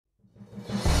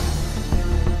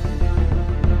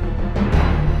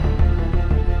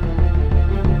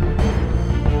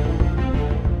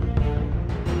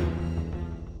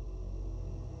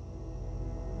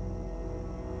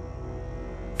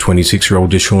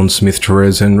26-year-old Deshawn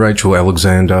Smith-Torres and Rachel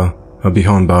Alexander are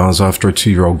behind bars after a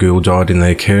 2-year-old girl died in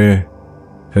their care.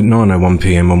 At 9:01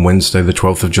 p.m. on Wednesday the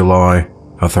 12th of July,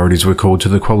 authorities were called to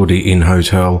the Quality Inn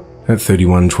Hotel at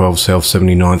 3112 South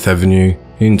 79th Avenue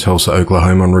in Tulsa,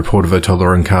 Oklahoma on report of a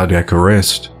toddler in cardiac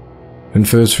arrest. When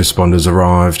first responders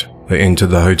arrived, they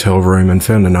entered the hotel room and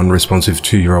found an unresponsive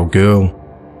 2-year-old girl.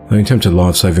 They attempted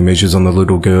life-saving measures on the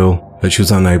little girl, but she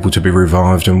was unable to be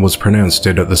revived and was pronounced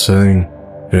dead at the scene.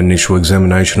 An initial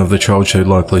examination of the child showed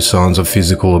likely signs of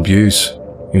physical abuse.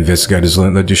 Investigators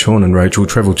learned that Deshawn and Rachel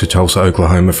travelled to Tulsa,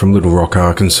 Oklahoma from Little Rock,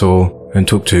 Arkansas, and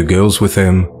took 2 girls with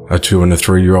them, a 2- and a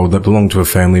 3-year-old that belonged to a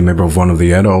family member of one of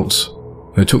the adults.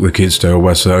 They took the kids to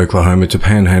Owassa, Oklahoma to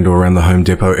panhandle around the Home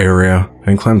Depot area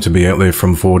and claimed to be out there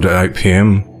from 4 to 8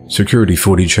 p.m. Security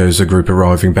footage shows the group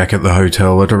arriving back at the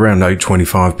hotel at around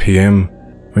 8:25 p.m.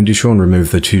 When Deshawn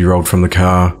removed the 2-year-old from the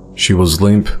car, she was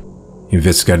limp.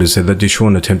 Investigators said that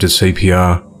Deshawn attempted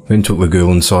CPR, then took the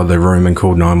girl inside their room and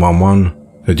called 911.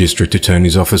 The district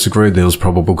attorney's office agreed there was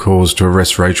probable cause to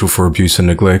arrest Rachel for abuse and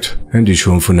neglect, and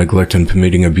Deshawn for neglect and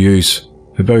permitting abuse.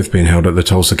 They've both been held at the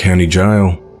Tulsa County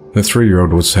Jail. The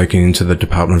 3-year-old was taken into the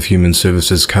Department of Human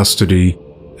Services custody.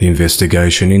 The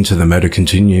investigation into the matter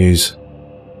continues.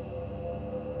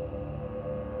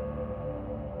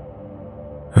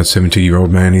 A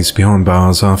 70-year-old man is behind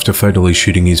bars after fatally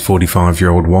shooting his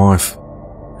 45-year-old wife.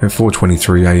 At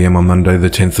 4:23 a.m. on Monday the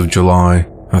 10th of July,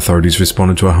 authorities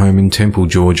responded to a home in Temple,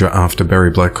 Georgia after Barry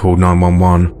Black called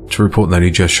 911 to report that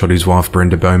he just shot his wife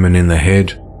Brenda Bowman in the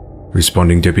head.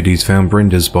 Responding deputies found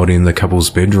Brenda's body in the couple's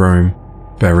bedroom.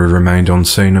 Barry remained on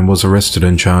scene and was arrested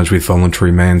and charged with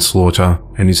voluntary manslaughter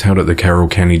and is held at the Carroll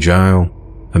County Jail.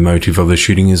 The motive of the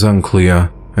shooting is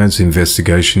unclear as the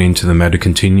investigation into the matter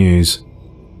continues.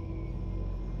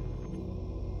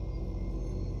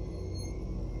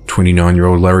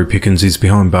 29-year-old Larry Pickens is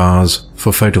behind bars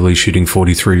for fatally shooting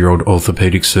 43-year-old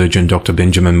orthopedic surgeon Dr.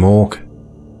 Benjamin Mork.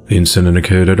 The incident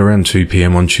occurred at around 2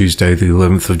 p.m. on Tuesday the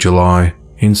 11th of July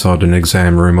inside an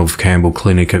exam room of Campbell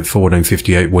Clinic at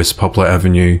 1458 West Poplar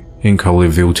Avenue in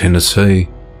Collierville, Tennessee.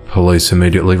 Police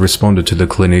immediately responded to the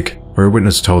clinic, where a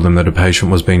witness told them that a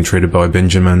patient was being treated by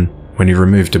Benjamin when he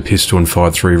removed a pistol and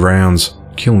fired 3 rounds,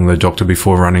 killing the doctor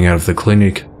before running out of the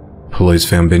clinic. Police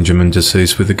found Benjamin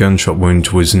deceased with a gunshot wound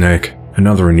to his neck,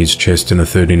 another in his chest and a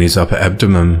third in his upper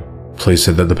abdomen. Police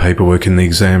said that the paperwork in the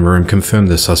exam room confirmed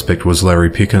the suspect was Larry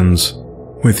Pickens.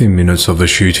 Within minutes of the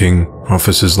shooting,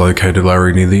 officers located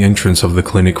Larry near the entrance of the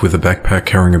clinic with a backpack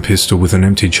carrying a pistol with an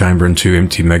empty chamber and 2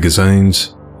 empty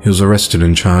magazines. He was arrested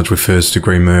and charged with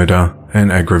first-degree murder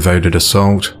and aggravated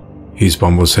assault. His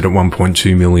bond was set at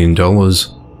 $1.2 million.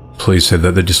 Police said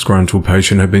that the disgruntled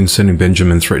patient had been sending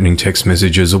Benjamin threatening text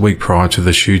messages a week prior to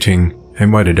the shooting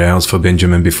and waited hours for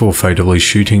Benjamin before fatally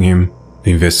shooting him.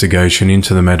 The investigation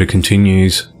into the matter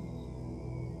continues.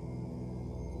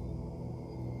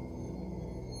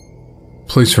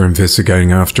 Police are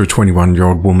investigating after a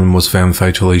 21-year-old woman was found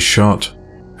fatally shot.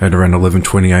 At around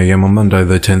 11:20 a.m. on Monday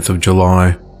the 10th of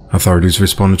July, authorities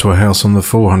responded to a house on the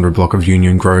 400 block of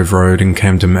Union Grove Road in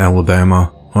Camden,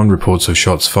 Alabama on reports of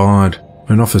shots fired.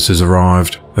 When officers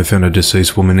arrived, they found a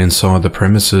deceased woman inside the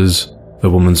premises. The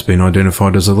woman's been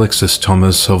identified as Alexis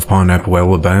Thomas of Pineapple,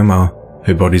 Alabama.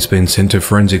 Her body's been sent to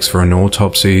forensics for an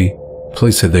autopsy.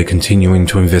 Police said they're continuing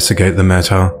to investigate the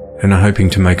matter and are hoping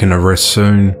to make an arrest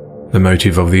soon. The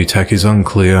motive of the attack is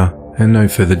unclear, and no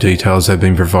further details have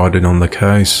been provided on the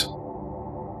case.